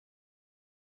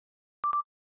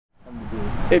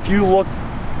If you look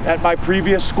at my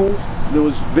previous school, there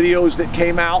was videos that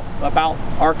came out about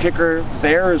our kicker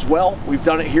there as well. We've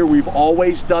done it here. We've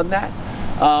always done that.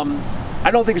 I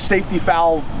don't think a safety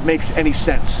valve makes any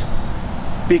sense,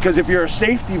 because if you're a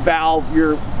safety valve,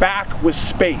 you're back with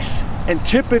space, and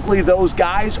typically those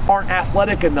guys aren't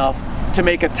athletic enough to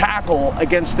make a tackle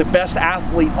against the best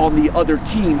athlete on the other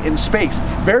team in space.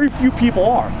 Very few people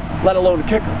are, let alone a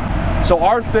kicker. So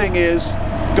our thing is,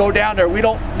 go down there. We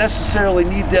don't necessarily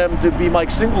need them to be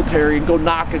Mike Singletary and go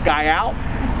knock a guy out.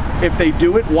 If they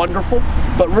do it, wonderful.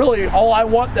 But really, all I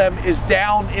want them is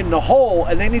down in the hole,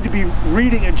 and they need to be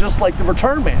reading it just like the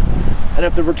return man. And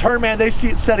if the return man, they see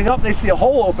it setting up, they see a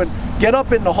hole open, get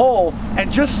up in the hole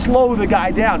and just slow the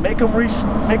guy down. Make him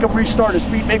restart his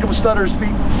feet, make him stutter his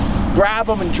feet, grab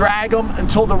him and drag him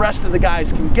until the rest of the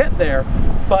guys can get there.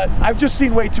 But I've just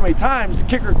seen way too many times the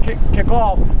kicker kick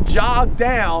off, jog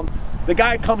down, the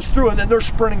guy comes through, and then they're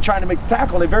sprinting trying to make the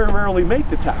tackle, and they very rarely make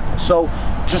the tackle. So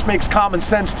it just makes common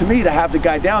sense to me to have the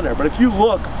guy down there. But if you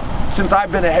look, since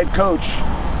I've been a head coach,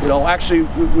 you know, actually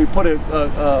we put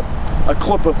a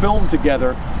clip of film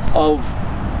together of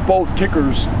both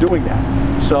kickers doing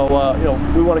that. So, you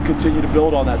know, we want to continue to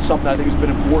build on that. Something I think has been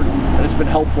important and it's been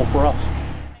helpful for us.